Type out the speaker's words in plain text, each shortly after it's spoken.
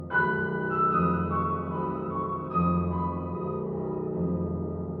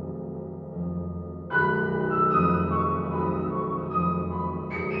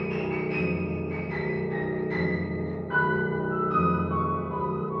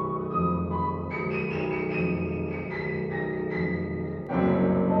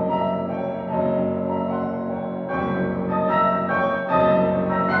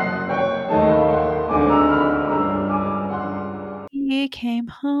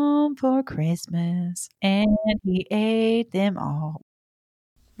home for Christmas, and he ate them all.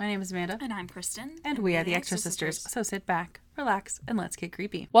 My name is Amanda. And I'm Kristin. And we are the Extra Sisters. So sit back, relax, and let's get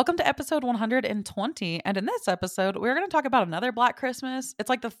creepy. Welcome to episode 120. And in this episode, we're going to talk about another Black Christmas. It's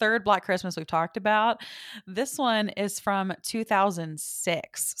like the third Black Christmas we've talked about. This one is from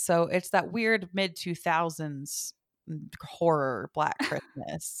 2006. So it's that weird mid-2000s horror Black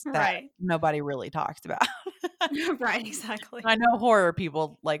Christmas that nobody really talks about. Right, exactly. I know horror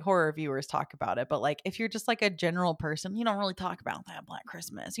people, like horror viewers, talk about it, but like if you're just like a general person, you don't really talk about that Black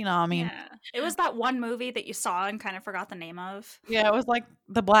Christmas. You know what I mean? Yeah. It was that one movie that you saw and kind of forgot the name of. Yeah, it was like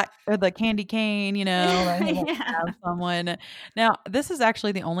the black or the candy cane, you know, have someone. Now, this is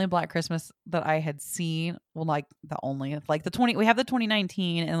actually the only Black Christmas that I had seen. Well, like the only, like we have the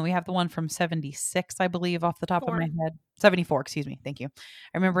 2019 and we have the one from 76, I believe, off the top of my head. 74, excuse me. Thank you.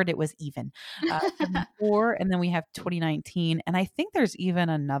 I remembered it was even. 74, and then we have 2019. And I think there's even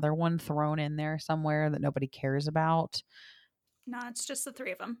another one thrown in there somewhere that nobody cares about. No, it's just the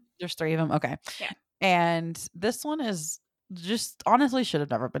three of them. There's three of them. Okay. Yeah. And this one is just honestly should have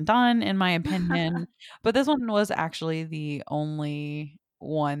never been done, in my opinion. But this one was actually the only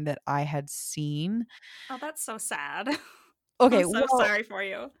one that I had seen. Oh, that's so sad. Okay. I'm so sorry for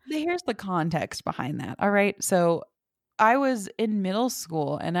you. Here's the context behind that. All right. So I was in middle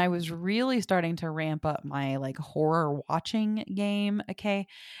school and I was really starting to ramp up my like horror watching game. Okay.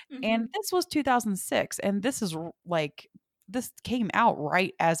 Mm-hmm. And this was 2006. And this is like, this came out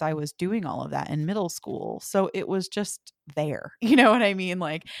right as I was doing all of that in middle school. So it was just there. You know what I mean?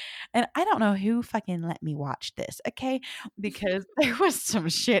 Like, and I don't know who fucking let me watch this. Okay. Because there was some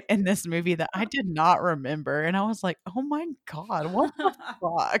shit in this movie that I did not remember. And I was like, oh my God, what the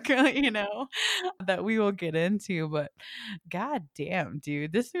fuck? You know, that we will get into. But God damn,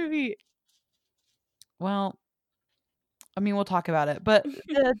 dude, this movie, well, I mean, we'll talk about it. But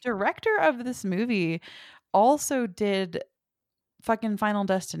the director of this movie also did fucking Final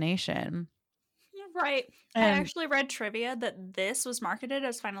Destination. Right. I actually read trivia that this was marketed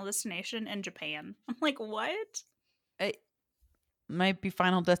as Final Destination in Japan. I'm like, what? It might be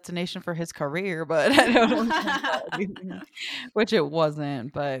Final Destination for his career, but I don't know. Which it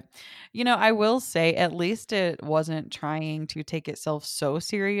wasn't. But, you know, I will say at least it wasn't trying to take itself so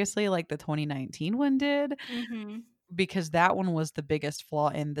seriously like the 2019 one did. Mm-hmm. Because that one was the biggest flaw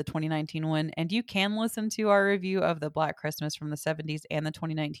in the 2019 one. And you can listen to our review of the Black Christmas from the 70s and the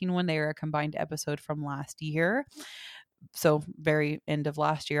 2019 one. They are a combined episode from last year. So very end of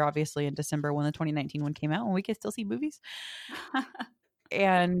last year, obviously in December when the 2019 one came out, and we can still see movies.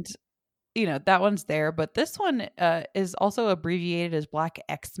 And, you know, that one's there. But this one is also abbreviated as Black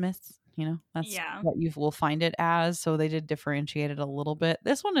Xmas. You know, that's what you will find it as. So they did differentiate it a little bit.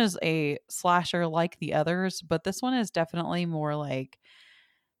 This one is a slasher like the others, but this one is definitely more like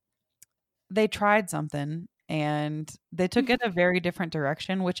they tried something and they took it a very different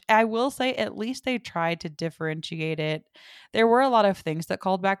direction, which I will say at least they tried to differentiate it. There were a lot of things that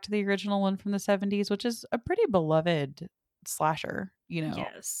called back to the original one from the 70s, which is a pretty beloved slasher, you know.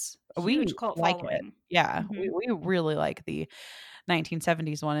 Yes. We cult like following. it. Yeah. Mm-hmm. We really like the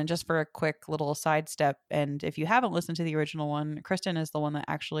 1970s one. And just for a quick little sidestep, and if you haven't listened to the original one, Kristin is the one that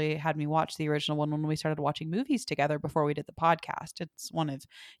actually had me watch the original one when we started watching movies together before we did the podcast. It's one of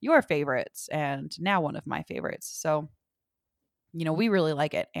your favorites and now one of my favorites. So, you know, we really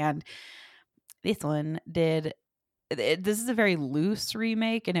like it. And this one did, this is a very loose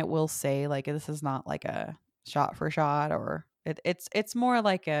remake, and it will say like, this is not like a shot for shot, or it's more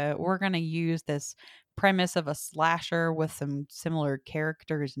like we're going to use this premise of a slasher with some similar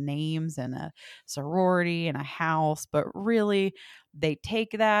characters' names and a sorority and a house, but really they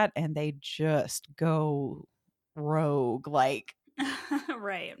take that and they just go rogue, like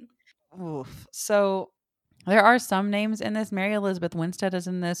right. Oof. So there are some names in this. Mary Elizabeth Winstead is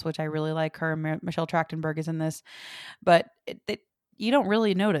in this, which I really like her. Michelle Trachtenberg is in this, but you don't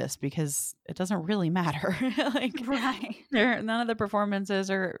really notice because it doesn't really matter. Like, right. None of the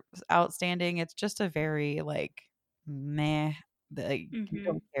performances are outstanding. It's just a very like meh. You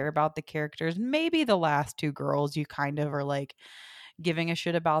don't care about the characters. Maybe the last two girls, you kind of are like giving a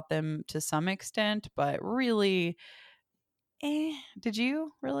shit about them to some extent, but really, did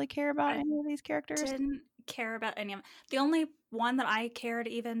you really care about any of these characters? Didn't care about any of them. The only one that I cared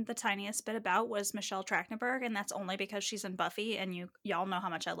even the tiniest bit about was Michelle Trachtenberg, and that's only because she's in Buffy, and y'all know how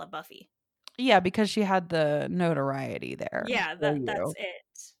much I love Buffy. Yeah, because she had the notoriety there. Yeah, that's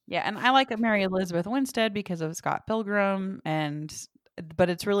it. Yeah, and I like Mary Elizabeth Winstead because of Scott Pilgrim, but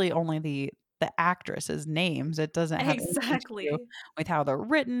it's really only the actresses' names. It doesn't have anything to do with how they're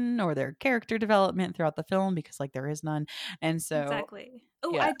written or their character development throughout the film, because like there is none. And so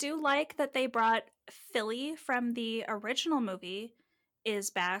Oh, Yeah. I do like that they brought Philly from the original movie is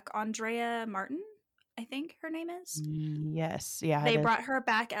back. Andrea Martin, I think her name is. Yes. Yeah, it They is. brought her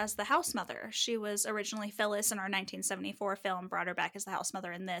back as the house mother. She was originally Phyllis in our 1974 film, brought her back as the house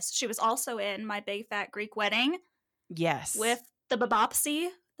mother in this. She was also in My Big Fat Greek Wedding Yes. with the Babopsy.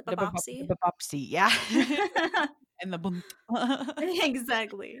 The The Babopsy. Bopsy, yeah. And the boom.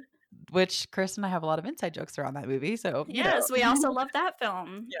 Exactly. Which Chris and I have a lot of inside jokes around that movie, so, you know. Yes, we also love that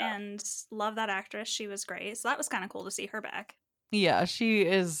film Yeah. and love that actress. She was great. So that was kind of cool to see her back. Yeah, she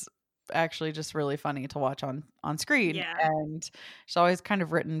is actually just really funny to watch on screen, Yeah. and she's always kind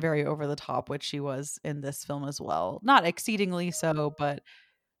of written very over the top, which she was in this film as well. Not exceedingly so, but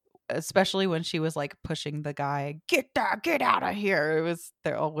especially when she was, like, pushing the guy, get out of here." It was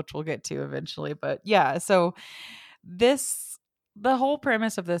there, which we'll get to eventually, but yeah, so this the whole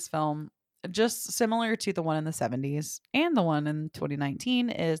premise of this film, just similar to the one in the 70s and the one in 2019,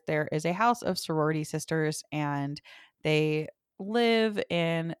 is there is a house of sorority sisters, and they live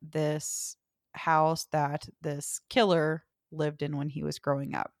in this house that this killer lived in when he was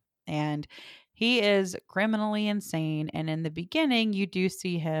growing up. And he is criminally insane. And in the beginning, you do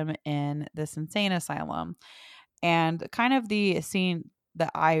see him in this insane asylum. And kind of the scene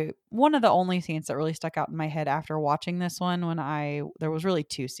that one of the only scenes that really stuck out in my head after watching this one, there was really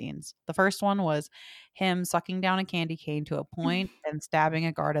two scenes. The first one was him sucking down a candy cane to a point and stabbing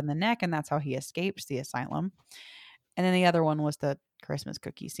a guard in the neck, and that's how he escapes the asylum. And then the other one was the Christmas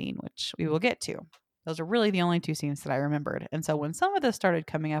cookie scene, which we will get to. Those are really the only two scenes that I remembered. And so when some of this started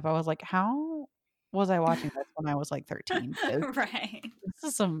coming up, I was like, how was I watching this when I was like 13? Because Right. this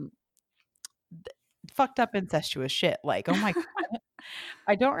is some fucked up incestuous shit. Like, oh my God.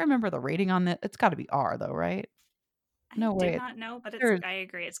 I don't remember the rating on that. It's got to be R though, right? I No do way. not know, but There's I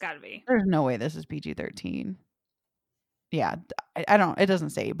agree, it's got to be. there's no way this is PG-13. Yeah, I don't. It doesn't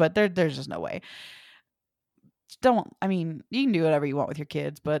say, but there's just no way. Don't. I mean, you can do whatever you want with your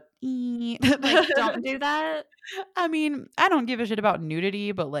kids, but Like, don't do that. I mean, I don't give a shit about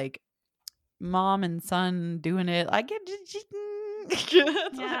nudity, but like mom and son doing it, I get.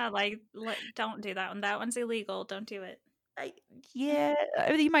 Yeah, don't do that one. That one's illegal. Don't do it. I, yeah,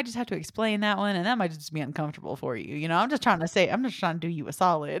 I mean, you might just have to explain that one, and that might just be uncomfortable for you. You know, I'm just trying to do you a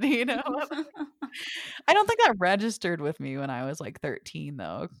solid. You know, I don't think that registered with me when I was like 13,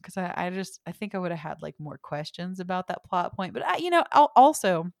 though, because I think I would have had like more questions about that plot point. But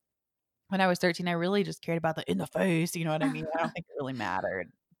also when I was 13, I really just cared about the in the face. You know what I mean? I don't think it really mattered.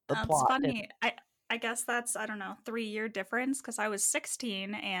 The That's plot didn't. funny. I guess that's, I don't know, 3-year difference because I was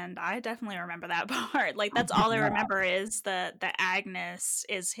 16 and I definitely remember that part. Like I that's did all I not. remember is the Agnes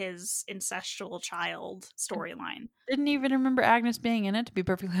is his incestual child storyline. Didn't even remember Agnes being in it, to be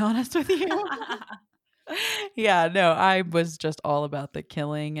perfectly honest with you. Yeah, no, I was just all about the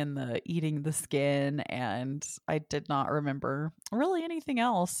killing and the eating the skin, and I did not remember really anything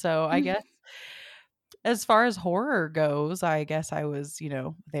else. So I guess as far as horror goes, I guess I was,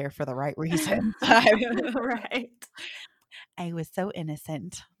 there for the right reasons. Right. I was so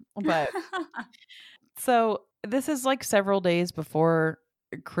innocent. But so this is like several days before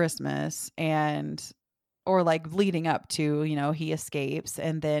Christmas, or like leading up to, he escapes,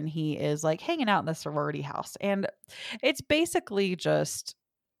 and then he is like hanging out in the sorority house. And it's basically just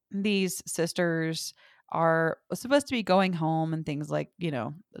these sisters are supposed to be going home and things like,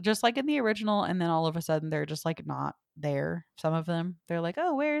 just like in the original. And then all of a sudden they're just like not there. Some of them, they're like,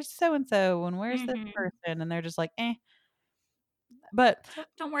 oh, where's so and so? And where's this Mhm. person? And they're just like, eh. But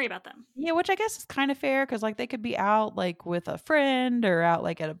Don't worry about them. yeah, which I guess is kind of fair because like they could be out like with a friend or out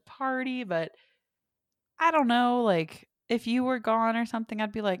like at a party. But I don't know, like, if you were gone or something,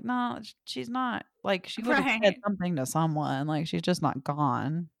 I'd be like, "No, she's not." Like, she would have said Right. something to someone, like, she's just not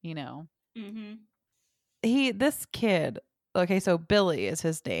gone, you know? Mhm. This kid, okay, so Billy is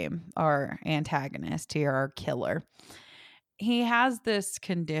his name, our antagonist here, our killer. He has this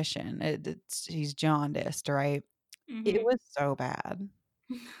condition, he's jaundiced, right? It Mhm. was so bad.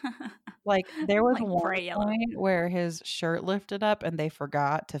 Like, there was Like one bright yellow. point where his shirt lifted up and they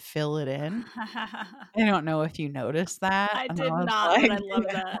forgot to fill it in. I don't know if you noticed that, I and I did was not, but like, I love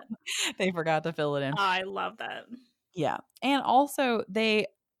yeah, that. they forgot to fill it in. I love that. Yeah, and also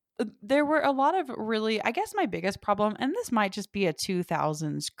there were a lot of really, I guess my biggest problem, and this might just be a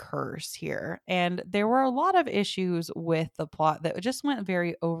 2000s curse here, and there were a lot of issues with the plot that just went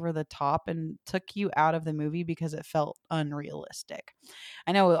very over the top and took you out of the movie because it felt unrealistic.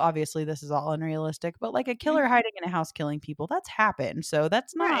 I know obviously this is all unrealistic, but like a killer Mhm. hiding in a house killing people, that's happened, so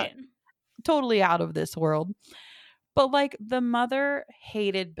that's not Right. totally out of this world. But, like, the mother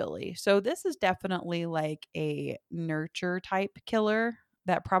hated Billy. So this is definitely like a nurture type killer.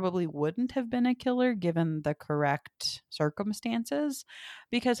 that probably wouldn't have been a killer given the correct circumstances,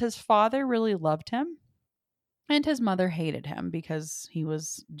 because his father really loved him and his mother hated him because he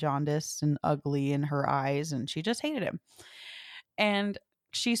was jaundiced and ugly in her eyes, and she just hated him. And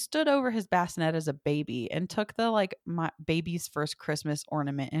she stood over his bassinet as a baby and took the like my baby's first Christmas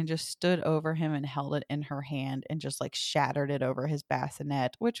ornament and just stood over him and held it in her hand and just like shattered it over his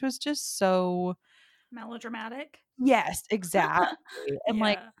bassinet, which was just so. Melodramatic. Yes, exactly. And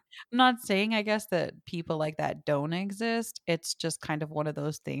like, Yeah. I'm not saying, I guess, that people like that don't exist. It's just kind of one of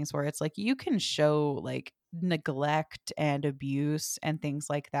those things where it's like you can show like neglect and abuse and things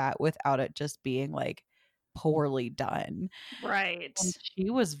like that without it just being like poorly done. Right. And she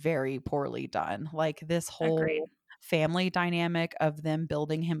was very poorly done. Like this Agreed. whole family dynamic of them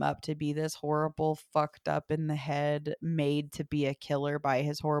building him up to be this horrible, fucked up in the head, made to be a killer by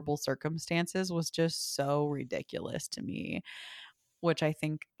his horrible circumstances was just so ridiculous to me. Which I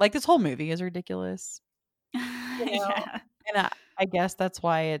think, like, this whole movie is ridiculous, you know? Yeah. And I guess that's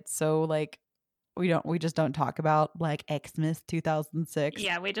why it's so, like, we just don't talk about, like, Xmas 2006.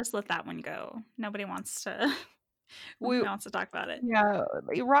 Yeah, we just let that one go. Nobody wants to We nobody wants to talk about it. Yeah,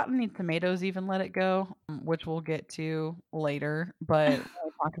 like, Rotten Tomatoes even let it go, which we'll get to later, but when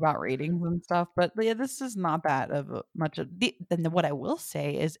we talk about ratings and stuff, but yeah, this is not that of much of the and what I will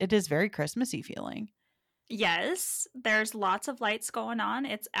say is it is very Christmassy feeling. Yes, there's lots of lights going on.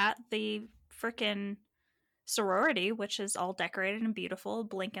 It's at the frickin' sorority, which is all decorated and beautiful,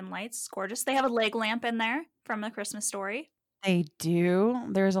 blinking lights, gorgeous. They have a leg lamp in there from the Christmas Story. They do.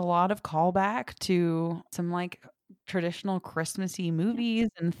 There's a lot of callback to some, like, traditional Christmassy Yep. movies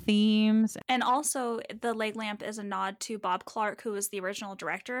and themes. And also, the leg lamp is a nod to Bob Clark, who was the original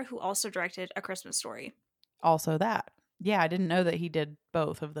director, who also directed A Christmas Story. Also that. Yeah, I didn't know that he did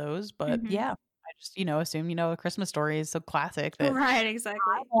both of those, but Hmm. yeah, I just, assume, A Christmas Story is so classic that Right, I exactly.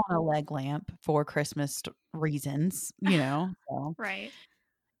 want a leg lamp for Christmas reasons, so, Right.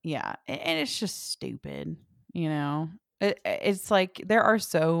 yeah, and it's just stupid, you know? It's like there are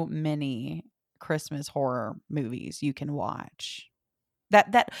so many Christmas horror movies you can watch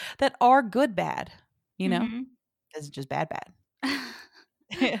that are good bad, you know? Hmm. It's just bad bad.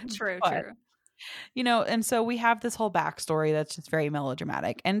 True, But true. and so we have this whole backstory that's just very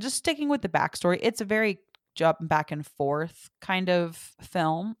melodramatic. And just sticking with the backstory, it's a very jump back and forth kind of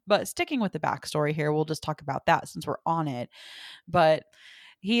film. But sticking with the backstory here, we'll just talk about that since we're on it. But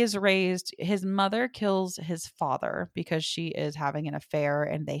he is raised, his mother kills his father because she is having an affair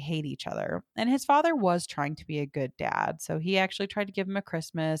and they hate each other. And his father was trying to be a good dad. So he actually tried to give him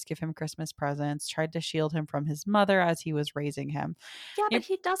Christmas presents, tried to shield him from his mother as he was raising him. Yeah, You but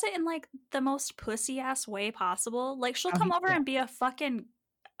he does it in like the most pussy ass way possible. Like she'll know, come he over can't. and be a fucking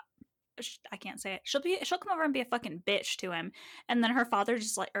I can't say it. She'll come over and be a fucking bitch to him, and then her father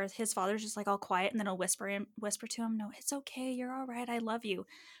just like or his father's just like all quiet, and then he'll whisper to him, "No, it's okay. You're all right. I love you."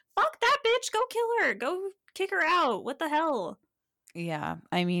 Fuck that bitch. Go kill her. Go kick her out. What the hell? Yeah,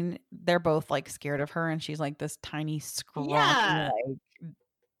 I mean, they're both, like, scared of her, and she's, like, this tiny, scrawny, Yeah. like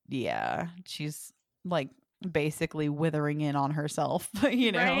yeah, she's, like, basically withering in on herself,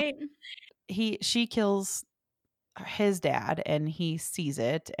 you know? Right. She kills his dad, and he sees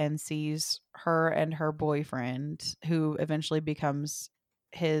it and sees her and her boyfriend, who eventually becomes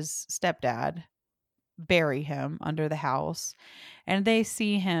his stepdad, bury him under the house, and they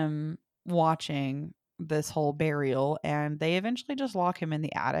see him watching this whole burial, and they eventually just lock him in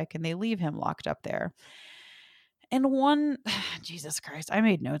the attic and they leave him locked up there. And one Jesus Christ, I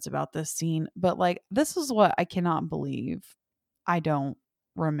made notes about this scene, but like this is what I cannot believe I don't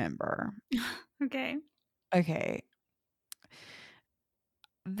remember. Okay. Okay.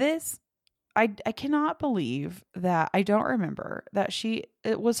 This I cannot believe that I don't remember that she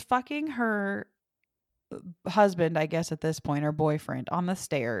it was fucking her husband, I guess at this point, or boyfriend on the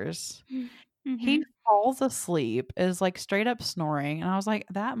stairs. He Mm-hmm. falls asleep, is, like, straight up snoring, and I was like,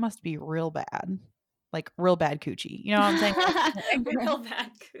 "That must be real bad." Like, real bad coochie, you know what I'm saying? Real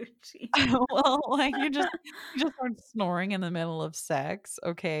bad coochie. Well, like, you just start snoring in the middle of sex,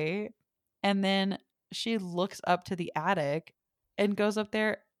 okay? And then she looks up to the attic and goes up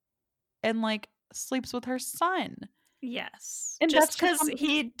there and, like, sleeps with her son. Yes. And Just that's just because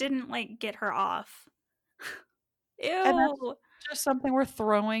he didn't like get her off. that's Ew. just something we're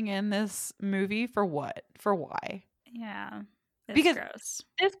throwing in this movie for what? For why? Yeah. It's Because gross.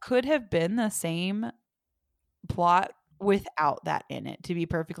 this could have been the same plot without that in it, to be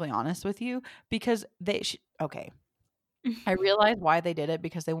perfectly honest with you, because okay, I realize why they did it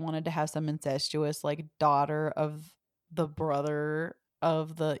because they wanted to have some incestuous, like, daughter of the brother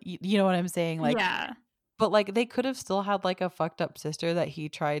of the you know what I'm saying? Like, Yeah. But, like, they could have still had, like, a fucked up sister that he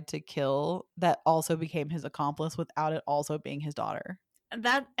tried to kill that also became his accomplice without it also being his daughter.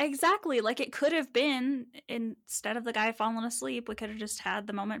 That exactly, like, it could have been, instead of the guy falling asleep, we could have just had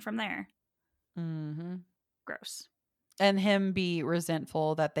the moment from there. Mhm. Gross. And him be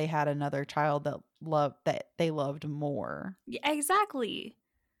resentful that they had another child that they loved more. Yeah, exactly.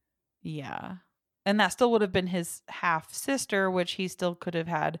 Yeah. And that still would have been his half sister, which he still could have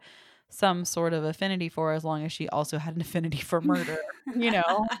had some sort of affinity for as long as she also had an affinity for murder, you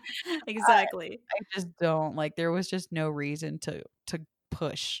know? Exactly. I just don't like there was just no reason to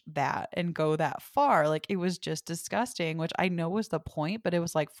push that and go that far. Like it was just disgusting, which I know was the point, but it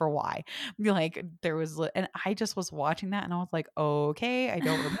was like for why? Like there was and I just was watching that and I was like, "Okay, I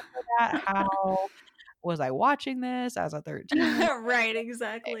don't remember that. How was I watching this as a 13-year-old?" Right,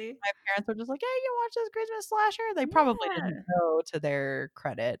 exactly. My parents were just like, "Yeah, you can watch this Christmas slasher." They probably didn't Yeah. know to their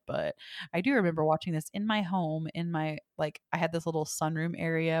credit, but I do remember watching this in my home in my like I had this little sunroom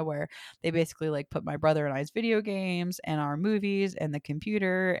area where they basically like put my brother and I's video games and our movies and the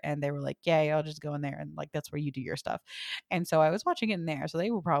computer and they were like, "Yeah, I'll just go in there and like that's where you do your stuff." And so I was watching it in there. So they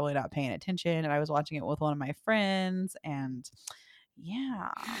were probably not paying attention and I was watching it with one of my friends and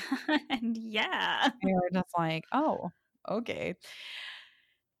yeah, And yeah. they were just like, "Oh, okay."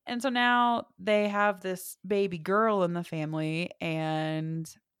 And so now they have this baby girl in the family,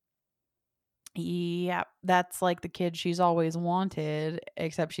 and yeah, that's like the kid she's always wanted,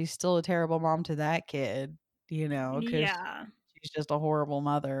 except she's still a terrible mom to that kid, because Yeah. she's just a horrible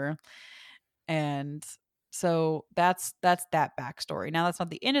mother. And so that's that backstory. Now that's not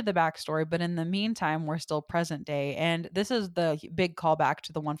the end of the backstory, but in the meantime, we're still present day. And this is the big callback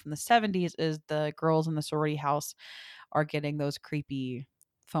to the one from the 70s is the girls in the sorority house are getting those creepy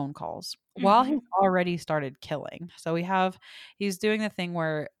phone calls while he's Mhm. already started killing. So he's doing the thing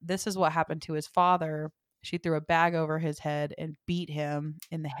where this is what happened to his father. She threw a bag over his head and beat him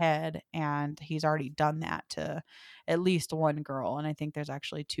in the head, and he's already done that to at least one girl. And I think there's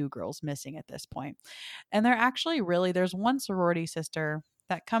actually two girls missing at this point. And there's one sorority sister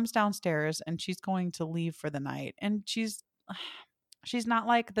that comes downstairs and she's going to leave for the night. And she's not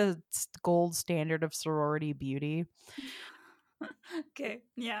like the gold standard of sorority beauty. Okay,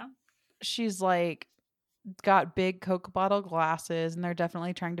 yeah. She's like got big Coke bottle glasses, and they're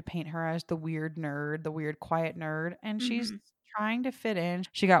definitely trying to paint her as the weird nerd, the weird quiet nerd, and she's Mhm. trying to fit in.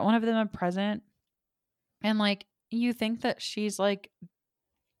 She got one of them a present, and like you think that she's like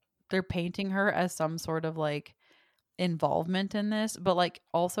they're painting her as some sort of like involvement in this, but like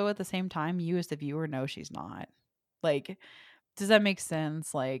also at the same time, you as the viewer know she's not. Like, does that make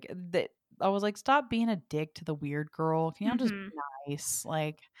sense? Like that I was like, stop being a dick to the weird girl. Can y'all just Mhm. be nice?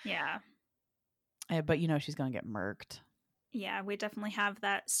 Like, Yeah. but she's gonna get murked. Yeah, we definitely have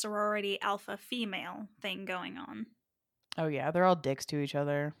that sorority alpha female thing going on. Oh yeah, they're all dicks to each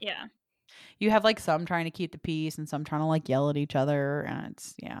other. Yeah. You have like some trying to keep the peace and some trying to like yell at each other, and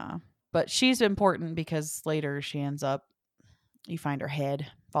it's yeah. But she's important because later she ends up you find her head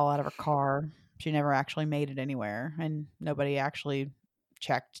fall out of her car. She never actually made it anywhere, and nobody actually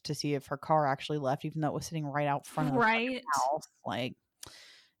checked to see if her car actually left, even though it was sitting right out front of the fucking Right. house. Like,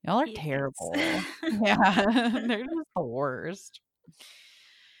 y'all are Idiots. terrible. Yeah, they're just the worst.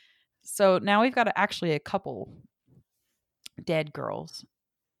 So now we've got actually a couple dead girls.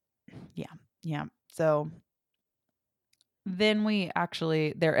 Yeah, yeah. So then we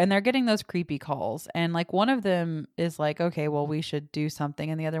actually they're getting those creepy calls and like one of them is like, okay, well we should do something,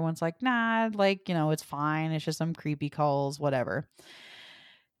 and the other one's like, nah, like it's fine, it's just some creepy calls, whatever.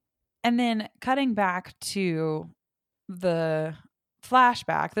 And then cutting back to the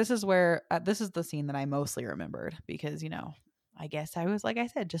flashback, this is the scene that I mostly remembered because I guess I was, like I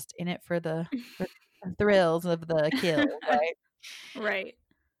said, just in it for the thrills of the kill, right? Right.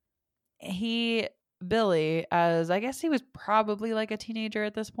 he Billy, as I guess he was probably like a teenager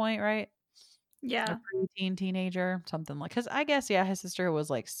at this point, right? A Yeah. preteen teenager, something like, because I guess, yeah, his sister was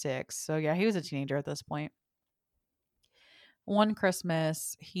like 6. So, yeah, he was a teenager at this point. One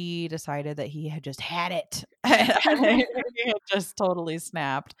Christmas, he decided that he had just had it. He had just totally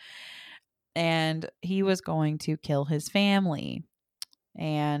snapped. And he was going to kill his family.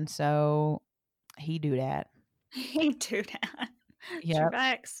 And so he do that. He do that. True Yep.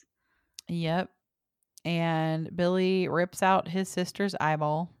 facts. Yep. And Billy rips out his sister's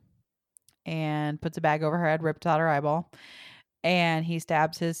eyeball and puts a bag over her head, rips out her eyeball. And he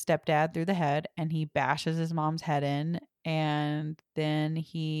stabs his stepdad through the head and he bashes his mom's head in. And then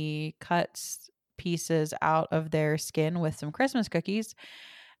he cuts pieces out of their skin with some Christmas cookies,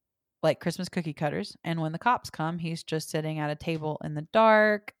 like Christmas cookie cutters. And when the cops come, he's just sitting at a table in the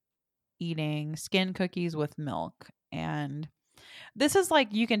dark, eating skin cookies with milk. And this is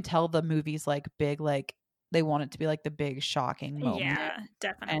like, you can tell the movie's like big, like they want it to be like the big shocking moment. Yeah, And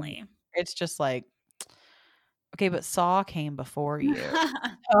definitely. it's just like, okay, but Saw came before you.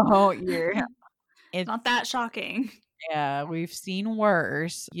 Oh, you're It's it's not that shocking. yeah, we've seen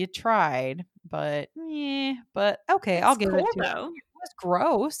worse. You tried, but yeah, but okay, I'll It's give it cool to you. though. It was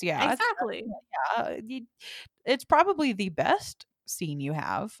gross. Yeah, it's Exactly. it's probably the best scene you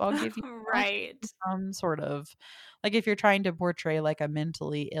have. I'll give Right. you some sort of like if you're trying to portray like a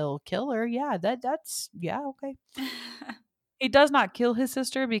mentally ill killer, yeah, that's yeah, okay. He does not kill his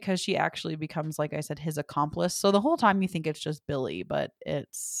sister because she actually becomes, like I said, his accomplice. So the whole time you think it's just Billy, but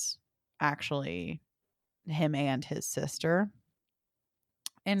it's actually him and his sister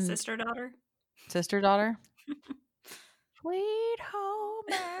and Sister daughter. sister daughter. Sweet home.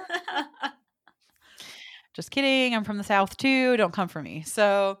 Just kidding. I'm from the South too. Don't come for me.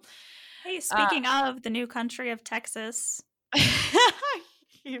 So, Hey, uh, speaking of the new country of Texas.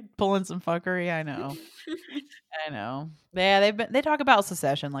 you're pulling some fuckery. I know. I know. Yeah, they talk about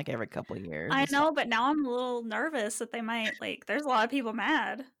secession like every couple of years. I It's know, but now I'm a little nervous that they might like there's a lot of people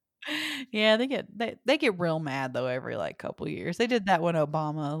mad. yeah, they get real mad though every like couple years. They did that when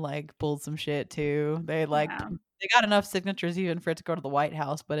Obama like pulled some shit too. Yeah. They got enough signatures even for it to go to the White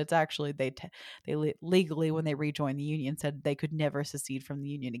House, but it's actually legally when they rejoined the union said they could never secede from the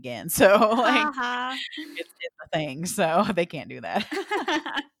union again. So like Ha ha. it's a thing. So they can't do that.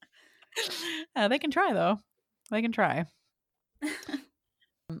 They can try though. They can try.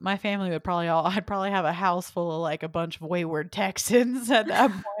 My family would probably all I'd probably have a house full of like a bunch of wayward Texans at that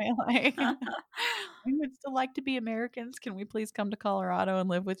point. Like we would still like to be Americans. Can we please come to Colorado and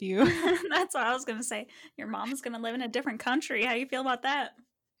live with you? That's what I was gonna say. Your mom's gonna live in a different country. How you feel about that?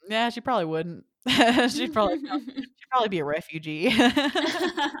 Yeah, she probably wouldn't. She'd probably be a refugee.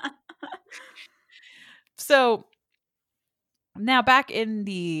 So now back in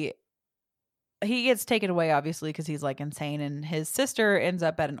the he gets taken away obviously because he's like insane and his sister ends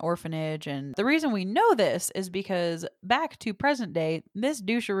up at an orphanage. And the reason we know this is because back to present day, this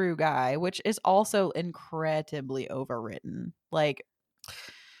doucheroo guy, which is also incredibly overwritten, like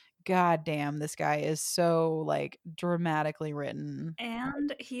god damn, this guy is so like dramatically written.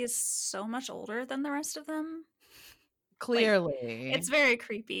 And he is so much older than the rest of them. Like, Clearly. it's very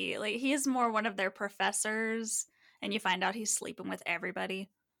creepy. Like, he is more one of their professors, and you find out he's sleeping with everybody.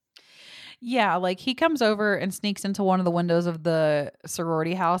 Yeah, like he comes over and sneaks into one of the windows of the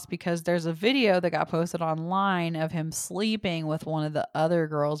sorority house because there's a video that got posted online of him sleeping with one of the other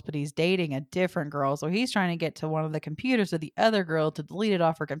girls, but he's dating a different girl. So he's trying to get to one of the computers of the other girl to delete it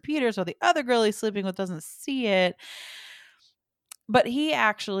off her computer so the other girl he's sleeping with doesn't see it. But he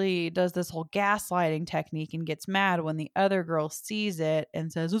actually does this whole gaslighting technique and gets mad when the other girl sees it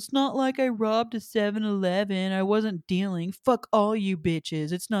and says, "It's not like I robbed a 7-Eleven. I wasn't dealing. Fuck all you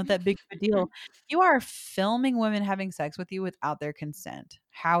bitches. It's not that big of a deal." You are filming women having sex with you without their consent.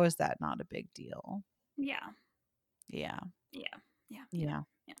 How is that not a big deal? Yeah. Yeah. Yeah. Yeah. Yeah. Yeah.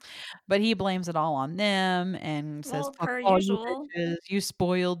 Yeah. But he blames it all on them and says, Well, "Fuck per all you usual. bitches. You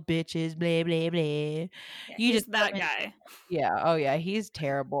spoiled bitches. Blah, blah, blah. Yeah, You he's just that guy. yeah. Oh, yeah. He's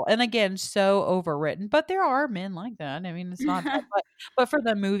terrible. And again, so overwritten. But there are men like that. I mean, it's not that. But for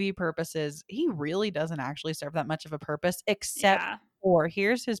the movie purposes, he really doesn't actually serve that much of a purpose, except Yeah. for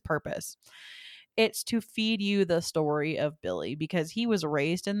here's his purpose. It's to feed you the story of Billy because he was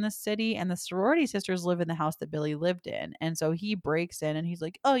raised in this city and the sorority sisters live in the house that Billy lived in. And so he breaks in and he's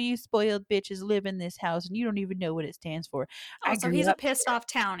like, "Oh, you spoiled bitches live in this house and you don't even know what it stands for. Oh, I so grew he's a up pissed off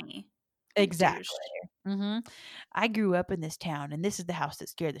townie. exactly. Douche. I grew up in this town, and this is the house that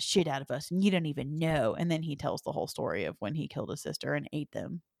scared the shit out of us, and you don't even know." And then he tells the whole story of when he killed his sister and ate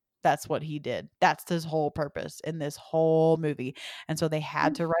them. That's what he did. That's his whole purpose in this whole movie. And so they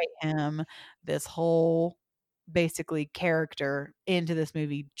had to write him this whole basically character into this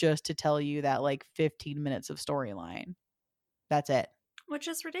movie just to tell you that like 15 minutes of storyline. That's it. Which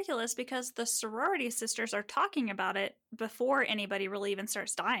is ridiculous because the sorority sisters are talking about it before anybody really even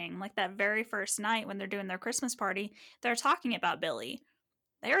starts dying. Like that very first night when they're doing their Christmas party, they're talking about Billy.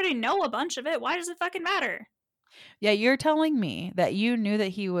 They already know a bunch of it. Why does it fucking matter? Yeah, you're telling me that you knew that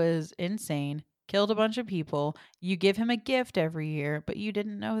he was insane, killed a bunch of people, you give him a gift every year, but you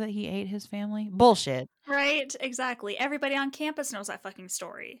didn't know that he ate his family? Bullshit. Right? Exactly. Everybody on campus knows that fucking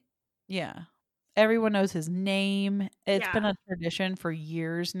story. Yeah. Everyone knows his name. It's been Yeah. a tradition for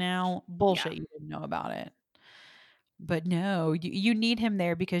years now. Yeah. Bullshit, you didn't know about it. But no, you need him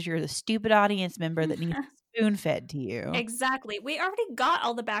there because you're the stupid audience member that needs to spoon-fed to you. Exactly. We already got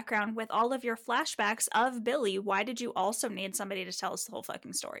all the background with all of your flashbacks of Billy. Why did you also need somebody to tell us the whole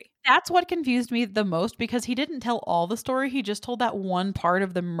fucking story? That's what confused me the most because he didn't tell all the story. He just told that one part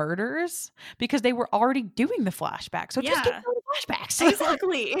of the murders because they were already doing the flashback. So just give Yeah. them the flashbacks.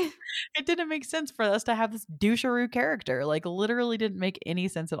 Exactly. It didn't make sense for us to have this doucheroo character. Like, literally didn't make any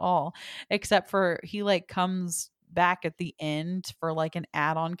sense at all, except for he like comes back at the end for like an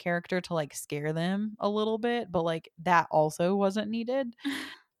add-on character to like scare them a little bit, but like that also wasn't needed.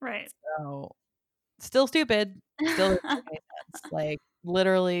 Right. So still stupid. Still didn't make any sense. Like,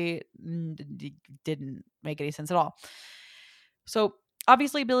 literally didn't make any sense at all. So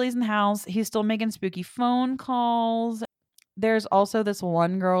obviously Billy's in the house. He's still making spooky phone calls. There's also this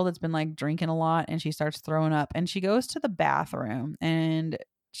one girl that's been like drinking a lot and she starts throwing up and she goes to the bathroom and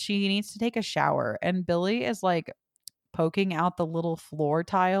she needs to take a shower and Billy is like poking out the little floor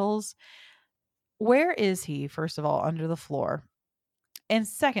tiles. Where is he, first of all, under the floor? And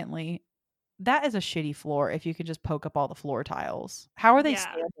secondly, that is a shitty floor if you could just poke up all the floor tiles. How are they Yeah.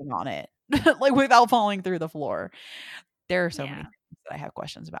 standing on it? Like, without falling through the floor. There are so many Yeah. things that I have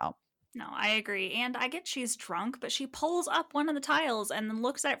questions about. No, I agree. And I get she's drunk, but she pulls up one of the tiles and then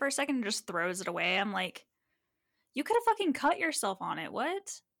looks at it for a second and just throws it away. I'm like, you could have fucking cut yourself on it.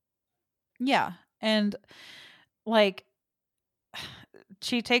 What? Yeah. And like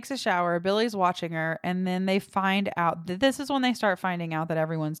she takes a shower, Billy's watching her, and then they find out that this is when they start finding out that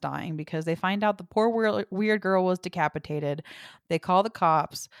everyone's dying because they find out the poor weird girl was decapitated. They call the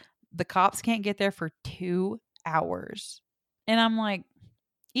cops. The cops can't get there for 2 hours. And I'm like,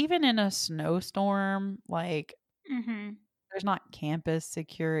 even in a snowstorm, like, Mm-hmm. there's not campus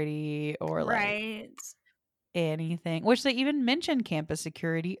security or like Right. anything, which they even mentioned campus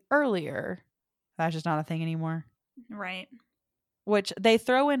security earlier. That's just not a thing anymore. Right. Which they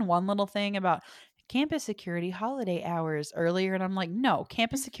throw in one little thing about campus security holiday hours earlier. And I'm like, no,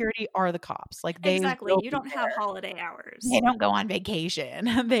 campus security are the cops. Like, they Exactly. will You be don't have there. holiday hours. They don't go on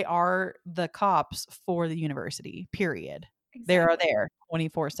vacation. They are the cops for the university, period. They are Exactly. there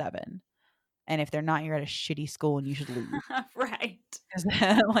 24/7. And if they're not, you're at a shitty school and you should leave. Right. 'Cause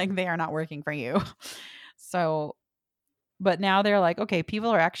like, they are not working for you. So, but now they're like, okay, people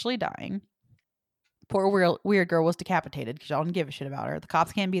are actually dying. Poor weird girl was decapitated because y'all didn't give a shit about her. The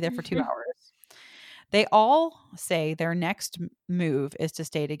cops can't be there for 2 hours. They all say their next move is to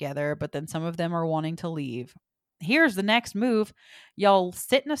stay together, but then some of them are wanting to leave. Here's the next move. Y'all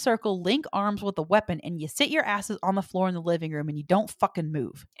sit in a circle, link arms with a weapon, and you sit your asses on the floor in the living room and you don't fucking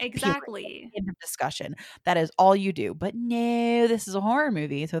move. Period. Exactly. End of discussion. That is all you do. But no, this is a horror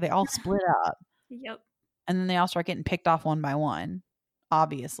movie, so they all split up. Yep. And then they all start getting picked off one by one,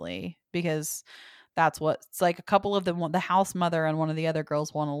 obviously, because that's what it's like. A couple of them want, the house mother and one of the other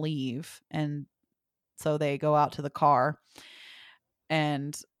girls want to leave. And so they go out to the car.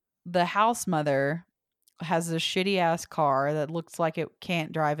 And the house mother has this shitty ass car that looks like it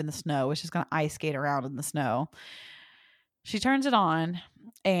can't drive in the snow. It's just going to ice skate around in the snow. She turns it on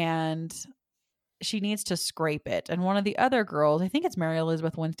and she needs to scrape it. And one of the other girls, I think it's Mary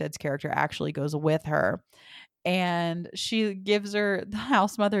Elizabeth Winstead's character, actually goes with her. And she gives her, the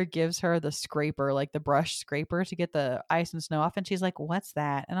house mother gives her the scraper, like the brush scraper to get the ice and snow off. And she's like, what's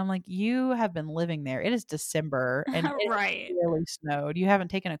that? And I'm like, you have been living there. It is December and it Right. barely snowed. You haven't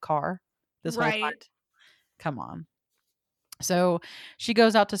taken a car this whole time. Right. Come on. So she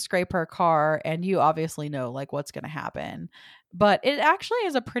goes out to scrape her car, and you obviously know like what's going to happen. But it actually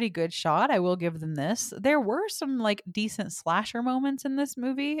is a pretty good shot. I will give them this. There were some like decent slasher moments in this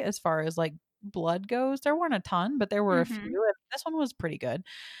movie as far as like blood goes. There weren't a ton, but there were a few. Mm-hmm. And this one was pretty good.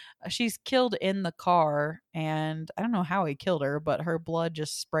 She's killed in the car, and I don't know how he killed her, but her blood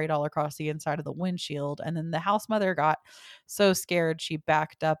just sprayed all across the inside of the windshield. And then the house mother got so scared she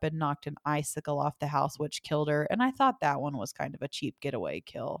backed up and knocked an icicle off the house, which killed her. And I thought that one was kind of a cheap getaway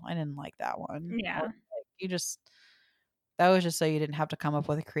kill. I didn't like that one. Yeah. You just, that was just so you didn't have to come up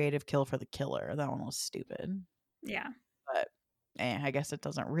with a creative kill for the killer. That one was stupid. Yeah. But I guess it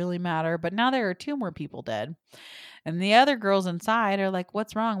doesn't really matter. But now there are 2 more people dead. And the other girls inside are like,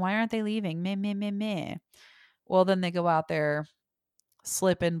 what's wrong? Why aren't they leaving? Meh, meh, meh, meh. Well, then they go out there,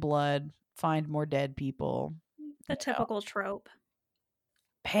 slip in blood, find more dead people. The typical trope.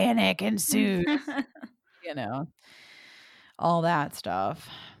 Panic ensues, all that stuff.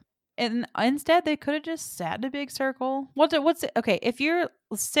 And instead, they could have just sat in a big circle. Okay, if you're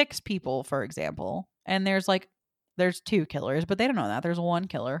 6 people, for example, and there's 2 killers, but they don't know that. There's 1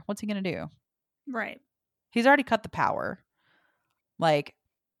 killer. What's he going to do? Right. He's already cut the power. Like,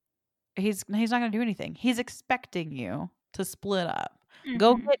 he's not going to do anything. He's expecting you to split up.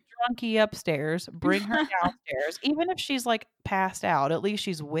 Go Mm-hmm. get drunky upstairs, bring her downstairs. Even if she's, like, passed out, at least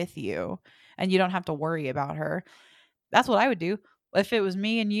she's with you, and you don't have to worry about her. That's what I would do. If it was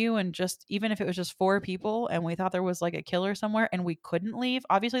me and you and just even if it was just 4 people and we thought there was, like, a killer somewhere and we couldn't leave,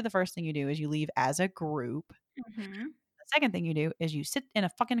 obviously, the first thing you do is you leave as a group. Mm-hmm. The second thing you do is you sit in a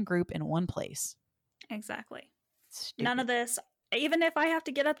fucking group in one place. Exactly. None Stupid. of this. Even if I have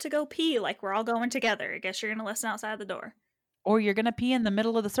to get up to go pee, like we're all going together. I guess you're gonna listen outside the door. Or you're gonna pee in the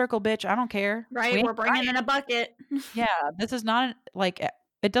middle of the circle, bitch. I don't care. We Right? ain't We're bringing in a bucket. Yeah, this is not like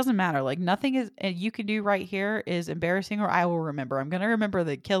it doesn't matter. Like nothing is you can do right here is embarrassing or I will remember. I'm gonna remember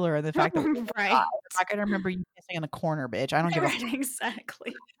the killer and the fact that we died. Right. I'm not gonna remember you kissing in the corner, bitch. I don't give a Right.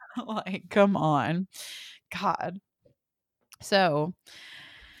 Exactly. like, come on. God. So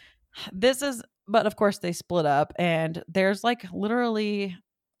this is but of course they split up and there's like literally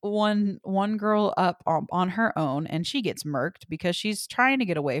one girl up on her own and she gets murked because she's trying to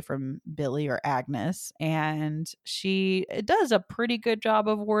get away from Billy or Agnes and she does a pretty good job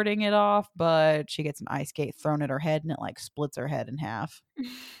of warding it off, but she gets an ice skate thrown at her head and it like splits her head in half.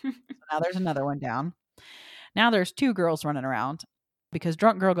 So now there's another one down. Now there's 2 girls running around because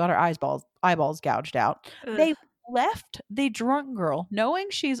drunk girl got her eyeballs gouged out. Ugh. They left the drunk girl knowing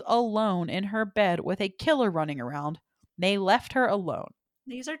she's alone in her bed with a killer running around. They left her alone.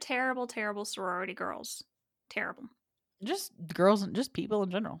 These are terrible, terrible sorority girls. Terrible. Just girls and just people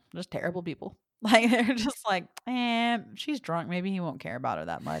in general. Just terrible people. Like they're just like, she's drunk. Maybe he won't care about her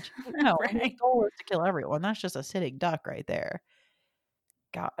that much. No, his Right. goal is to kill everyone. That's just a sitting duck right there.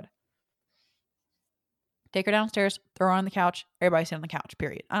 God. Take her downstairs, throw her on the couch. Everybody sit on the couch,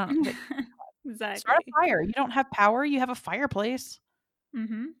 period. I don't know. Exactly. Start a fire. You don't have power. You have a fireplace.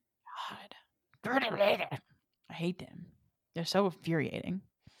 Mm-hmm. God. I hate them. They're so infuriating.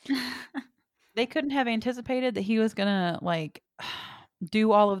 They couldn't have anticipated that he was going to, like,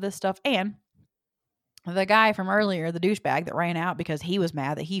 do all of this stuff. And the guy from earlier, the douchebag that ran out because he was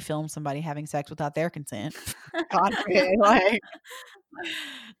mad that he filmed somebody having sex without their consent. God forbid. Like,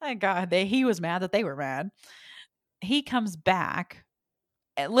 thank God. He was mad that they were mad. He comes back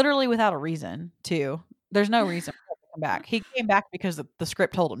literally without a reason, too. There's no reason for him to come back. He came back because the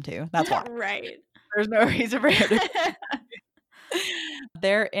script told him to. That's why. Right. There's no reason for him to.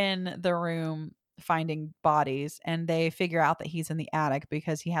 They're in the room finding bodies and they figure out that he's in the attic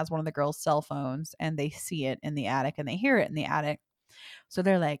because he has one of the girls' cell phones and they see it in the attic and they hear it in the attic. So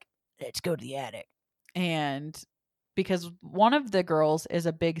they're like, let's go to the attic. And because one of the girls is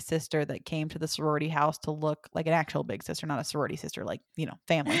a big sister that came to the sorority house to look like an actual big sister, not a sorority sister, like,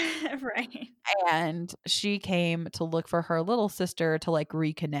 family. Right. And she came to look for her little sister to like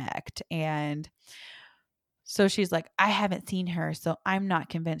reconnect. And so she's like, I haven't seen her, so I'm not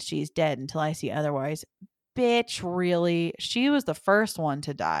convinced she's dead until I see otherwise. Bitch, really? She was the first one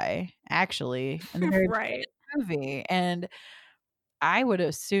to die, actually, in the very beginning Right. of the movie. And I would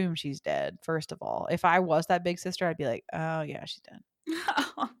assume she's dead, first of all. If I was that big sister, I'd be like, oh, yeah, she's dead.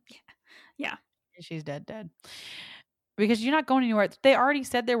 Oh, yeah. She's dead, dead. Because you're not going anywhere. They already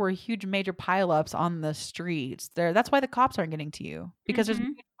said there were huge major pileups on the streets. That's why the cops aren't getting to you. Because there's a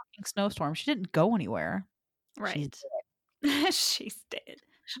Mhm. big fucking snowstorm. She didn't go anywhere. Right. She's dead. She's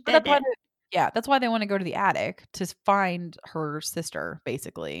But dead, that's why dead. that's why they want to go to the attic to find her sister,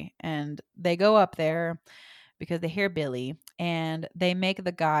 basically. And they go up there because they hear Billy and they make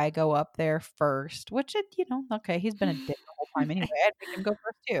the guy go up there first, which okay, he's been a dick the whole time anyway. I'd make him go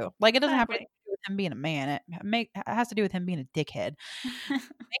first too. Like it doesn't have to Exactly. do with him being a man. It has to do with him being a dickhead. Make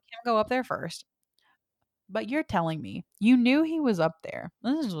him go up there first. But you're telling me you knew he was up there.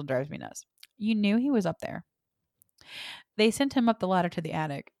 This is what drives me nuts. You knew he was up there. They sent him up the ladder to the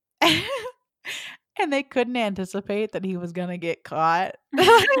attic. And they couldn't anticipate that he was gonna get caught. You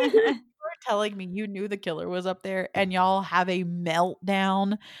were telling me you knew the killer was up there and y'all have a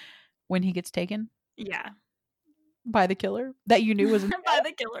meltdown when he gets taken Yeah. by the killer that you knew was in the By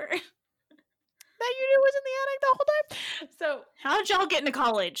attic, the killer. that you knew was in the attic the whole time. So How'd y'all get into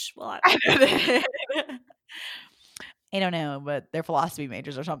college? Well, I don't know, but they're philosophy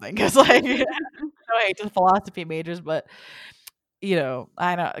majors or something. Because like no hate to philosophy majors, but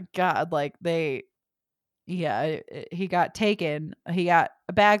I don't God, like he got taken. He got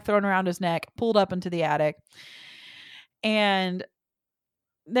a bag thrown around his neck, pulled up into the attic, and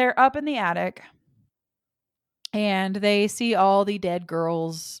they're up in the attic, and they see all the dead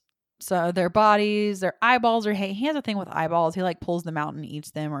girls. So their bodies, their eyeballs are he has a thing with eyeballs. He like pulls them out and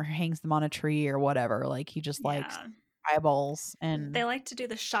eats them, or hangs them on a tree, or whatever. Like he just likes yeah. eyeballs and They like to do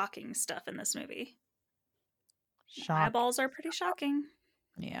the shocking stuff in this movie. shock. Eyeballs are pretty shocking.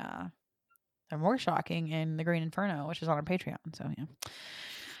 Yeah. They're more shocking in The Green Inferno, which is on our Patreon. So, yeah.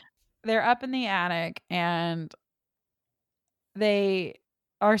 They're up in the attic and they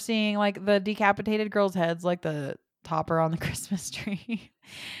are seeing like the decapitated girls' heads, like the topper on the Christmas tree,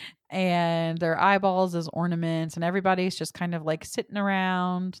 and their eyeballs as ornaments, and everybody's just kind of like sitting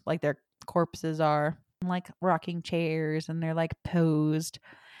around, like their corpses are, like rocking chairs, and they're like posed,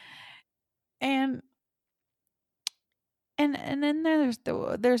 and then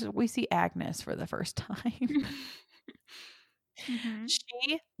there's we see Agnes for the first time. Mhm.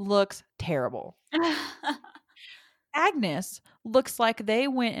 She looks terrible. Agnes looks like they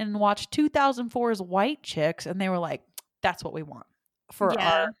went and watched 2004's White Chicks and they were like, that's what we want for our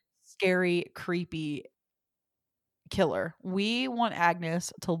Yeah. scary, creepy killer. We want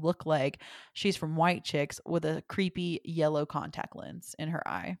Agnes to look like she's from White Chicks with a creepy yellow contact lens in her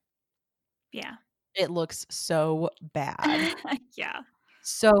eye. Yeah. It looks so bad. Yeah.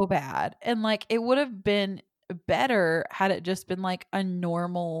 So bad. And like it would have been better had it just been like a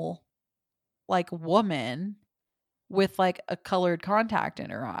normal like woman with like a colored contact in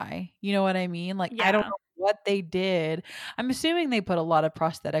her eye. You know what I mean? Like I don't Yeah. know what they did. I'm assuming they put a lot of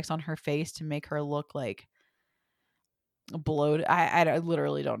prosthetics on her face to make her look like bloated. I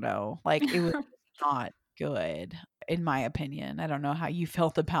literally don't know. Like it was not good in my opinion. I don't know how you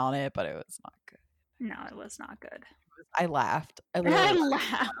felt about it, but it was not good. No, it was not good. I laughed. I I literally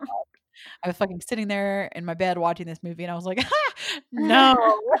laughed. I was fucking sitting there in my bed watching this movie and I was like, no.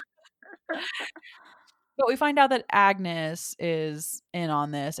 But we find out that Agnes is in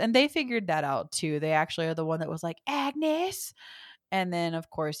on this, and they figured that out too. They actually are the one that was like, Agnes. And then, of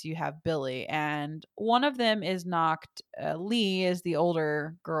course, you have Billy, and one of them is knocked. Lee is the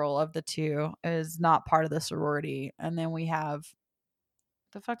older girl of the two, is not part of the sorority. And then we have,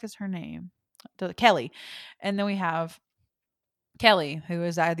 the fuck is her name? Kelly. And then we have Kelly, who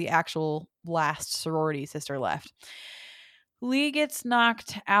is the actual last sorority sister left. Lee gets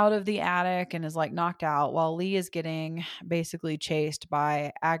knocked out of the attic and is like knocked out while Lee is getting basically chased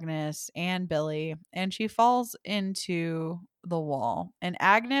by Agnes and Billy, and she falls into the wall. And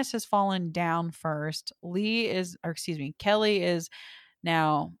Agnes has fallen down first. Kelly is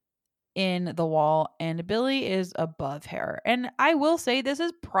now in the wall and Billy is above her. And I will say this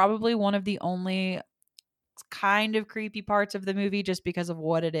is probably one of the only kind of creepy parts of the movie just because of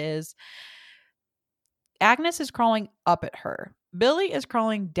what it is. Agnes is crawling up at her. Billy is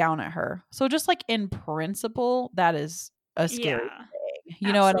crawling down at her. So just like in principle, that is a scary Yeah. thing.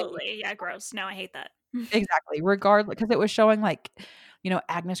 You know what I mean? Absolutely. Yeah, gross. No, I hate that. Exactly. Regardless, because it was showing like,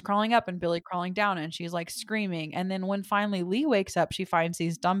 Agnes crawling up and Billy crawling down and she's like screaming. And then when finally Lee wakes up, she finds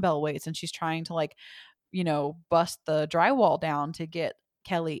these dumbbell weights and she's trying to like, bust the drywall down to get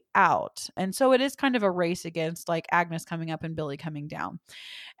Kelly out. And so it is kind of a race against like Agnes coming up and Billy coming down.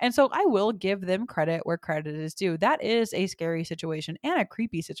 And so I will give them credit where credit is due. That is a scary situation and a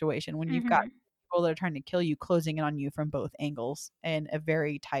creepy situation when you've got Mhm. people that are trying to kill you closing in on you from both angles in a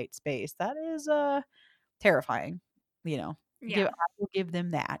very tight space. That is terrifying. I Yeah. will give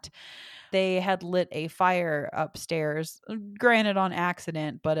them that. They had lit a fire upstairs, granted on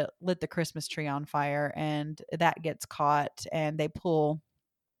accident, but it lit the Christmas tree on fire and that gets caught and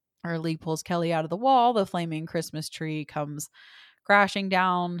Lee pulls Kelly out of the wall. The flaming Christmas tree comes crashing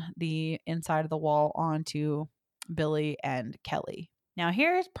down the inside of the wall onto Billy and Kelly. Now,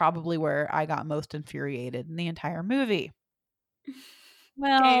 here's probably where I got most infuriated in the entire movie. Okay.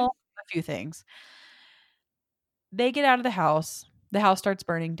 Well, a few things. They get out of the house. The house starts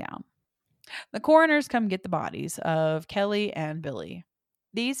burning down. The coroners come get the bodies of Kelly and Billy.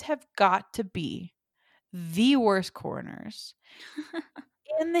 These have got to be the worst coroners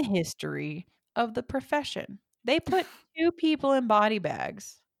in the history of the profession. They put two people in body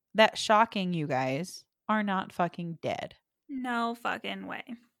bags that, shocking you guys, are not fucking dead. No fucking way.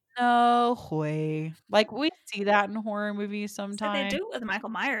 No way. Like we see that in horror movies So they sometimes. do it with Michael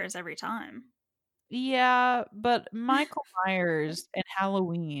Myers every time. Yeah, but Michael Myers and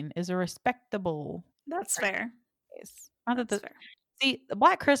Halloween is a respectable That's fair. franchise. Not that That's the fair. See,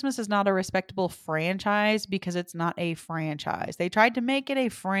 Black Christmas is not a respectable franchise because it's not a franchise. They tried to make it a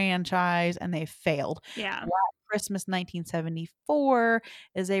franchise and they failed. Yeah. Black Christmas 1974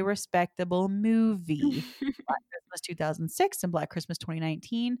 is a respectable movie. Black Christmas 2006 and Black Christmas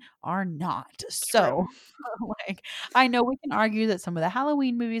 2019 are not. So, True. like, I know we can argue that some of the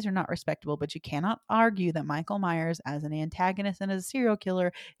Halloween movies are not respectable, but you cannot argue that Michael Myers as an antagonist and as a serial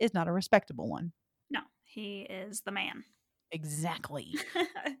killer is not a respectable one. No, he is the man. Exactly.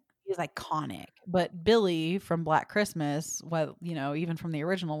 He is iconic. But Billy from Black Christmas, well, even from the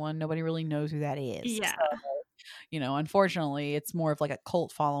original one, nobody really knows who that is. Yeah. So Unfortunately, it's more of like a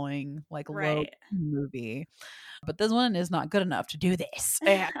cult following, like low Right. movie. But this one is not good enough to do this.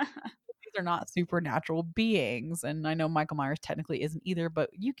 And these are not supernatural beings. And I know Michael Myers technically isn't either, but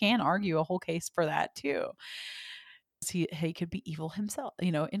you can argue a whole case for that too. He could be evil himself,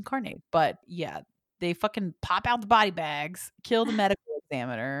 incarnate. But yeah, they fucking pop out the body bags, kill the medical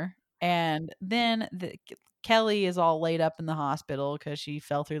examiner, and then Kelly is all laid up in the hospital because she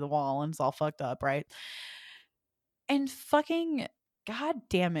fell through the wall and it's all fucked up, right? And fucking god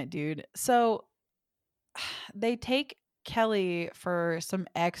damn it, dude. So they take Kelly for some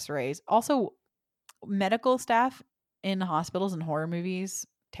x-rays. Also, medical staff in hospitals and horror movies,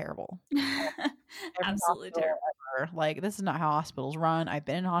 terrible. Every Absolutely hospital terrible. ever. Like, this is not how hospitals run. I've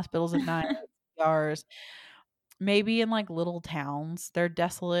been in hospitals at night, ERs. Maybe in like little towns, they're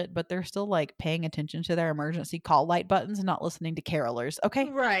desolate, but they're still like paying attention to their emergency call light buttons and not listening to carolers. Okay.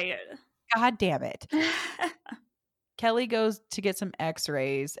 Right. God damn it. Kelly goes to get some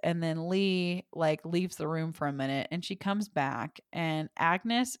x-rays and then Lee like leaves the room for a minute and she comes back and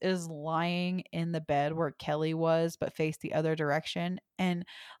Agnes is lying in the bed where Kelly was but faced the other direction and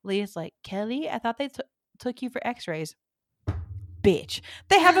Lee is like, "Kelly, I thought they took you for x-rays." Bitch,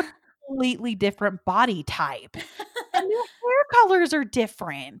 they have a completely different body type and their hair colors are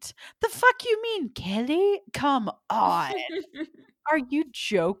different. The fuck you mean, Kelly? Come on. Are you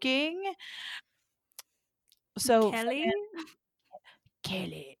joking? So Kelly?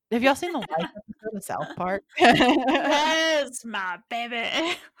 Kelly. Have y'all seen the live episode of South Park? Yes, my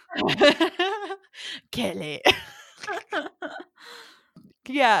baby. Kelly.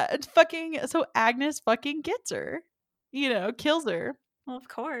 Yeah, it's fucking so Agnes fucking gets her. Kills her. Well, of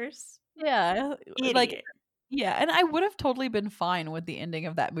course. Yeah, like Idiot. yeah, and I would have totally been fine with the ending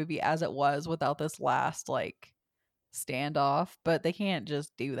of that movie as it was without this last like standoff, but they can't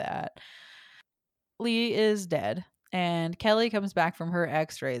just do that. Lee is dead, and Kelly comes back from her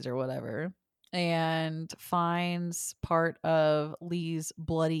x-rays or whatever and finds part of Lee's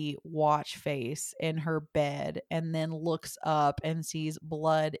bloody watch face in her bed and then looks up and sees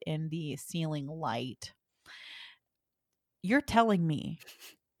blood in the ceiling light. You're telling me.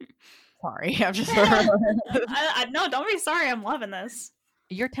 Sorry, I'm just No, don't be sorry. I'm loving this.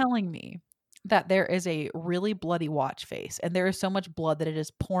 You're telling me that there is a really bloody watch face and there is so much blood that it is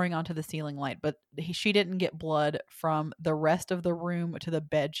pouring onto the ceiling light, but she didn't get blood from the rest of the room to the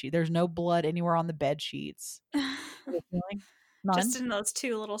bed sheet. There's no blood anywhere on the bed sheets. None. Just in those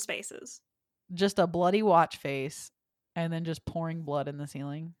two little spaces. Just a bloody watch face and then just pouring blood in the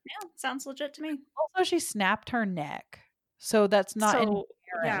ceiling. Yeah, sounds legit to me. Also, she snapped her neck. So that's not So,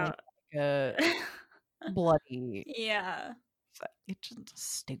 inherently yeah. like a bloody. Yeah. It's just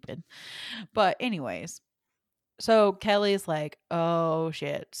stupid. But anyways, so Kelly's like, "Oh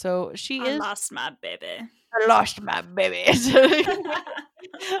shit." So I lost my baby. I lost my baby. So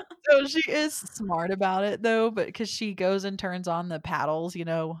she is smart about it though, but because she goes and turns on the paddles,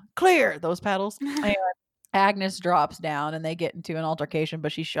 clear those paddles. And Agnes drops down and they get into an altercation,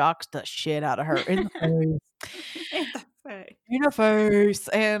 but she shocks the shit out of her in the face. In the face.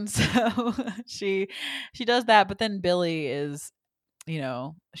 And so she does that, but then Billy is,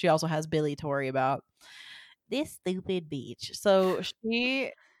 she also has Billy to worry about. This stupid bitch. So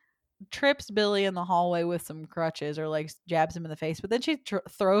she trips Billy in the hallway with some crutches or like jabs him in the face, but then she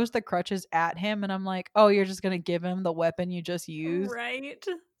throws the crutches at him and I'm like, "Oh, you're just going to give him the weapon you just used?" Right.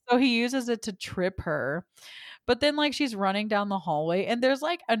 So he uses it to trip her. But then like she's running down the hallway and there's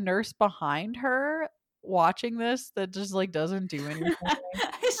like a nurse behind her watching this that just like doesn't do anything.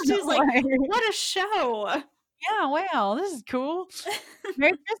 She's like, "What a show." Yeah, wow, this is cool.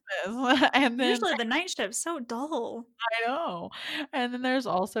 Merry Christmas. And then Usually the night shift's so dull. I know. And then there's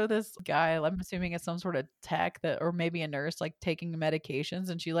also this guy, I'm assuming it's some sort of tech or maybe a nurse, like taking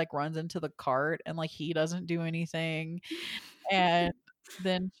medications, and she like runs into the cart and like he doesn't do anything. And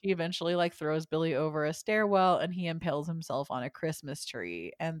then she eventually like throws Billy over a stairwell and he impales himself on a Christmas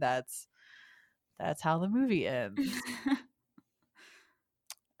tree. And that's how the movie ends.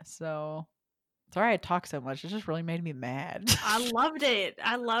 So sorry I talk so much. It just really made me mad. I loved it.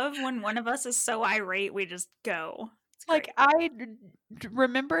 I love when one of us is so irate, we just go. It's like great. I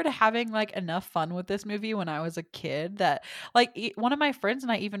remembered having like enough fun with this movie when I was a kid that like one of my friends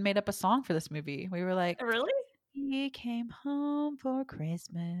and I even made up a song for this movie. We were like, "Really? He came home for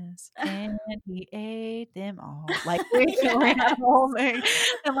Christmas and he ate them all. Like we had a whole thing.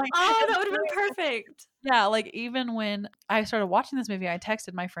 And like, Oh, that would have been perfect." yeah, like even when I started watching this movie, I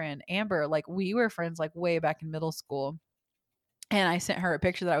texted my friend Amber, like we were friends like way back in middle school. And I sent her a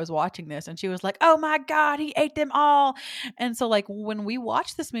picture that I was watching this, and she was like, "Oh my god, he ate them all." And so, like, when we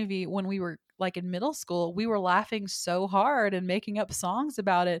watched this movie when we were, like, in middle school, we were laughing so hard and making up songs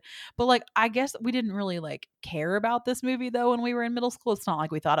about it. But, like, I guess we didn't really, like, care about this movie, though, when we were in middle school. It's not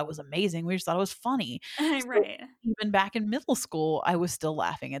like we thought it was amazing, we just thought it was funny. So, Right. even back in middle school, I was still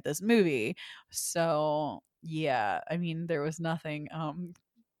laughing at this movie. So, yeah, I mean, there was nothing,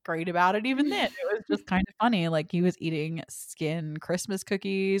 great about it even then. It was just kind of funny, like, he was eating skin Christmas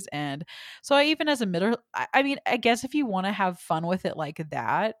cookies, and so I even as a middle I mean, I guess if you wanna have fun with it like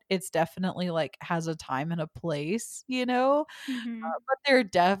that, it's definitely, like, has a time and a place, you know? Mhm. But there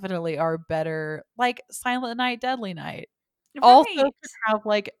definitely are better like, Silent Night, Deadly Night also Right. could have,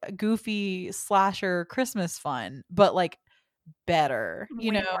 like, a goofy slasher Christmas fun, but, like, better,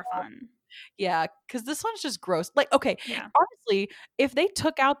 you know? Way more fun. Yeah, because this one's just gross. Like, okay, Yeah. honestly, if they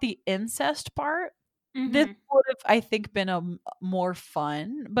took out the incest part, this Mhm. would have, I think, been a more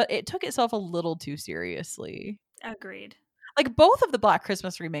fun, but it took itself a little too seriously. Agreed. Like, both of the Black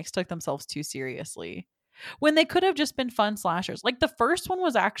Christmas remakes took themselves too seriously when they could have just been fun slashers. Like, the first one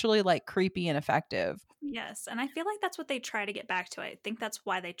was actually, like, creepy and effective. Yes, and I feel like that's what they try to get back to. I think that's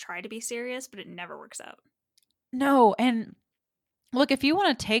why they try to be serious, but it never works out. No, and look, if you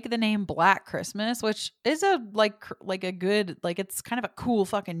wanna take the name Black Christmas, which is a, like, a good like, it's kind of a cool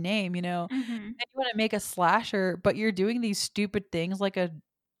fucking name, you know, Mhm. and you wanna make a slasher, but you're doing these stupid things like a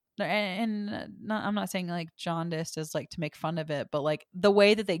and not I'm not saying, like, jaundiced is, like, to make fun of it, but, like, the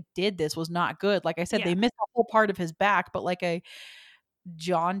way that they did this was not good. Like I said, Yeah. they missed a whole part of his back, but, like, a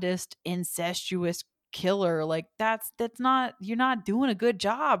jaundiced, incestuous killer, like, that's not you're not doing a good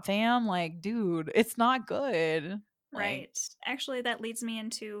job, fam. Like, dude, it's not good. Like, Right. Actually, that leads me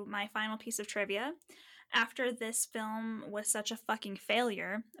into my final piece of trivia. After this film was such a fucking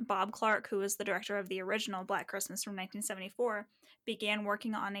failure, Bob Clark, who was the director of the original Black Christmas from 1974, began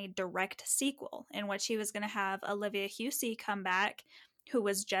working on a direct sequel in which he was going to have Olivia Hussey come back, who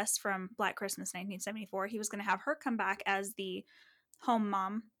was Jess from Black Christmas 1974. He was going to have her come back as the home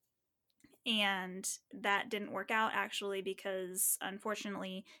mom. And that didn't work out actually because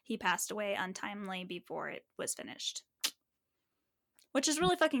unfortunately he passed away untimely before it was finished. Which is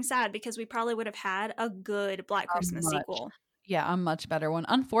really fucking sad because we probably would have had a good Black a Christmas much sequel. yeah, a much better one.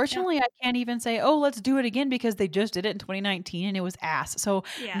 Yeah. Unfortunately, I can't even say, "Oh, let's do it again," because they just did it in 2019 and it was ass. So,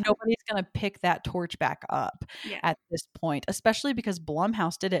 Yeah. nobody's gonna pick that torch back up Yeah. at this point, especially because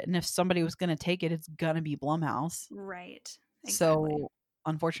Blumhouse did it, and if somebody was gonna take it, it's gonna be Blumhouse. Right. Exactly. So,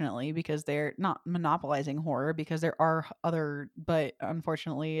 unfortunately, because they're not monopolizing horror because there are other but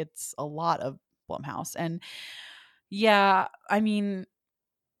unfortunately, it's a lot of Blumhouse, and yeah, I mean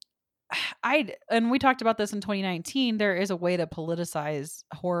I and we talked about this in 2019, there is a way to politicize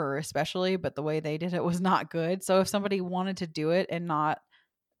horror especially, but the way they did it was not good. So if somebody wanted to do it and not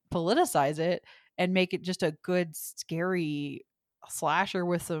politicize it and make it just a good scary slasher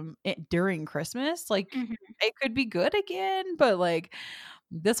with some during Christmas, like Mhm. it could be good again, but like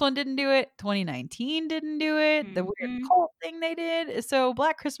this one didn't do it. 2019 didn't do it. The weird Mhm. cult thing they did. So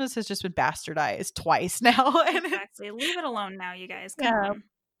Black Christmas has just been bastardized twice now and it's Exactly. Leave it alone now, you guys. Come yeah, on.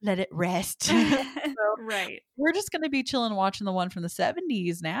 let it rest. So Right. we're just gonna be chilling watching the one from the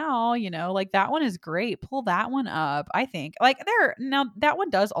 '70s now, you know, like, that one is great. Pull that one up, I think. Like, there now that one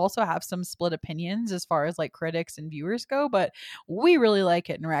does also have some split opinions as far as, like, critics and viewers go, but we really like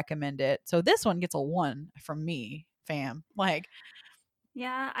it and recommend it. So this one gets a 1 from me, fam. Like,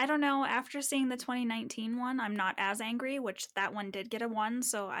 Yeah, I don't know. After seeing the 2019 one, I'm not as angry, which that one did get a 1,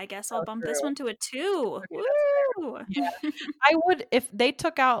 so I guess I'll oh, bump this true. one to a 2. Okay, that's fair. Woo! Yeah. I would if they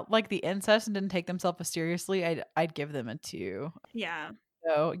took out, like, the incest and didn't take themselves seriously, I'd give them a 2. Yeah.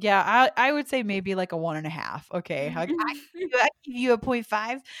 So, yeah, I would say maybe, like, a 1.5. Okay, I give you a point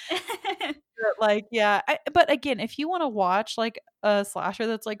 5. But, like, yeah, but again, if you wanna watch, like, a slasher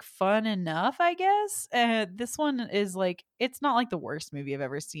that's, like, fun enough, I guess, this one is, like it's not, like, the worst movie I've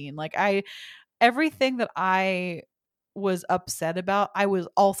ever seen. Like, I everything that I was upset about, I was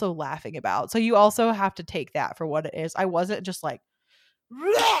also laughing about. So you also have to take that for what it is. I wasn't just like,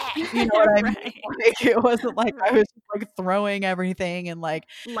 you know what I mean? Right. Like, it wasn't like I was Right. just, like, throwing everything and, like,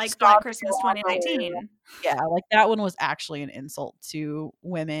 Like Black stomping Christmas along the way. 2019. Yeah, like, that one was actually an insult to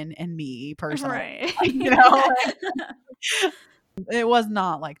women and me personally, Right. you know? It was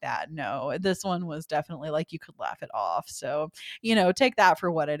not like that, no. This one was definitely like you could laugh it off, so, you know, take that for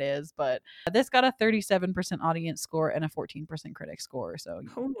what it is, but this got a 37% audience score and a 14% critic score, so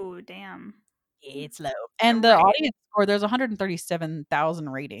Oh, damn. it's low. And the Right. audience score, there's 137,000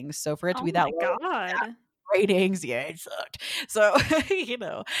 ratings, so for it to Oh be that my low god. ratings, yeah, it sucked. So, you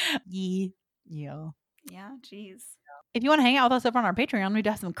know, yeah. Yeah, jeez. If you want to hang out with us over on our Patreon, we do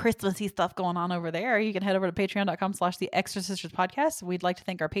have some Christmassy stuff going on over there. You can head over to patreon.com/the Extra Sisters podcast. We'd like to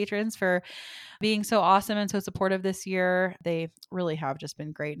thank our patrons for being so awesome and so supportive this year. They really have just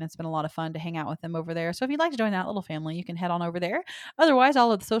been great, and it's been a lot of fun to hang out with them over there. So if you'd like to join that little family, you can head on over there. Otherwise,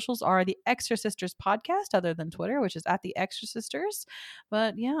 all of the socials are the Extra Sisters podcast, other than Twitter, which is at the Extra Sisters.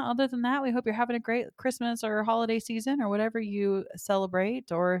 But yeah, other than that, we hope you're having a great Christmas or holiday season or whatever you celebrate.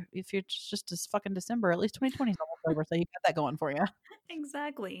 Or if it's just this fucking December, at least 2020 is almost over, so you got that going for you.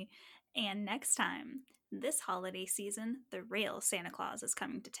 Exactly. And next time, this holiday season, the real Santa Claus is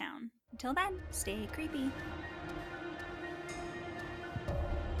coming to town. Until then, stay creepy.